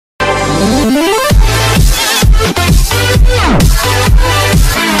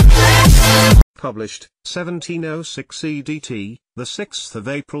published, 1706 EDT, the 6th of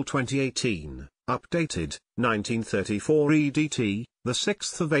April 2018, updated, 1934 EDT, the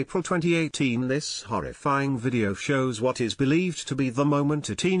 6th of April 2018. This horrifying video shows what is believed to be the moment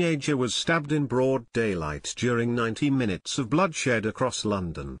a teenager was stabbed in broad daylight during 90 minutes of bloodshed across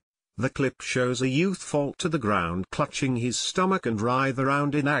London. The clip shows a youth fall to the ground clutching his stomach and writhe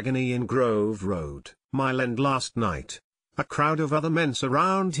around in agony in Grove Road, Mile End last night. A crowd of other men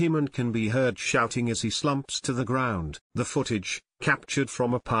surround him and can be heard shouting as he slumps to the ground. The footage, captured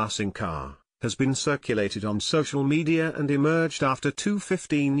from a passing car, has been circulated on social media and emerged after two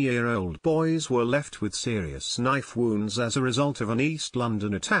 15-year-old boys were left with serious knife wounds as a result of an East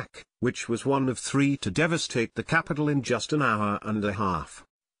London attack, which was one of three to devastate the capital in just an hour and a half.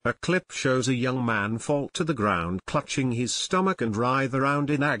 A clip shows a young man fall to the ground clutching his stomach and writhe around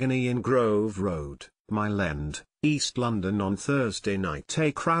in agony in Grove Road, Mile End, East London on Thursday night.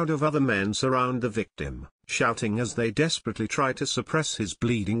 A crowd of other men surround the victim, shouting as they desperately try to suppress his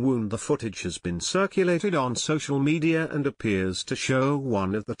bleeding wound. The footage has been circulated on social media and appears to show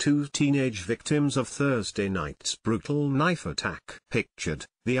one of the two teenage victims of Thursday night's brutal knife attack. Pictured,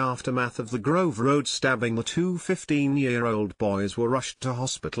 the aftermath of the Grove Road stabbing. The two 15-year-old boys were rushed to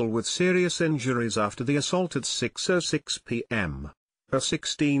hospital with serious injuries after the assault at 6:06 p.m. A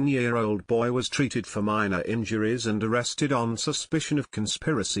 16-year-old boy was treated for minor injuries and arrested on suspicion of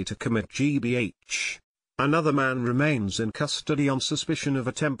conspiracy to commit GBH. Another man remains in custody on suspicion of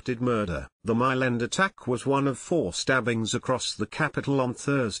attempted murder. The Mile End attack was one of four stabbings across the capital on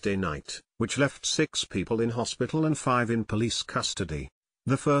Thursday night, which left 6 people in hospital and 5 in police custody.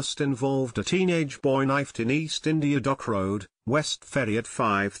 The first involved a teenage boy knifed in East India Dock Road, West Ferry at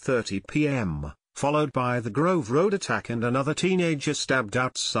 5:30 p.m., followed by the Grove Road attack and another teenager stabbed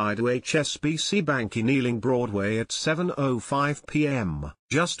outside a HSBC bank in Ealing Broadway at 7:05 p.m.,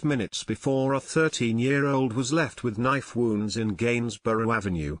 just minutes before a 13-year-old was left with knife wounds in Gainsborough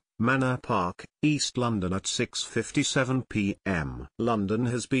Avenue, Manor Park, East London at 6:57 p.m. London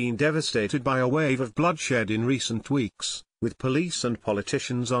has been devastated by a wave of bloodshed in recent weeks, with police and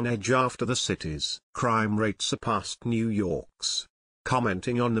politicians on edge after the city's crime rate surpassed New York's.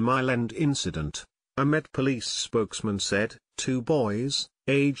 Commenting on the Mile End incident, a Met Police spokesman said, 2 boys,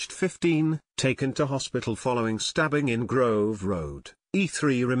 aged 15, taken to hospital following stabbing in Grove Road.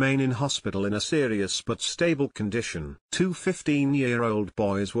 E3 remain in hospital in a serious but stable condition. 2 15-year-old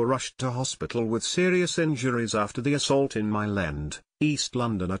boys were rushed to hospital with serious injuries after the assault in Mile End, East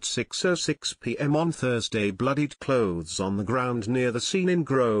London at 6:06 p.m. on Thursday. Bloodied clothes on the ground near the scene in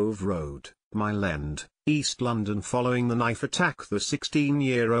Grove Road, Mile End, East London following the knife attack. The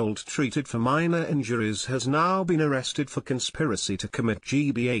 16-year-old treated for minor injuries has now been arrested for conspiracy to commit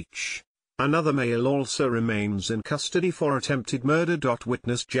GBH. Another male also remains in custody for attempted murder.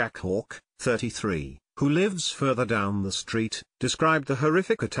 Witness Jack Hawke, 33, who lives further down the street, described the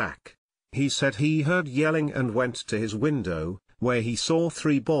horrific attack. He said he heard yelling and went to his window, where he saw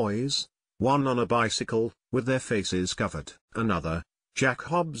 3 boys, one on a bicycle, with their faces covered. Another, Jack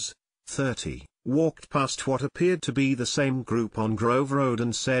Hobbs, 30, walked past what appeared to be the same group on Grove Road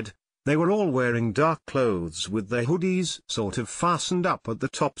and said, they were all wearing dark clothes with their hoodies sort of fastened up at the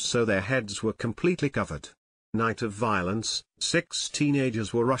top so their heads were completely covered. Night of violence, 6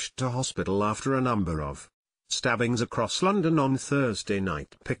 teenagers were rushed to hospital after a number of stabbings across London on Thursday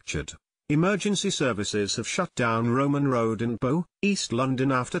night. Pictured, emergency services have shut down Roman Road in Bow, East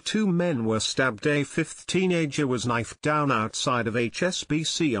London after 2 men were stabbed. A 5th teenager was knifed down outside of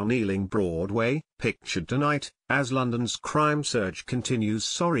HSBC on Ealing Broadway. Pictured tonight, as London's crime surge continues.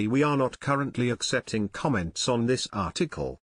 Sorry, we are not currently accepting comments on this article.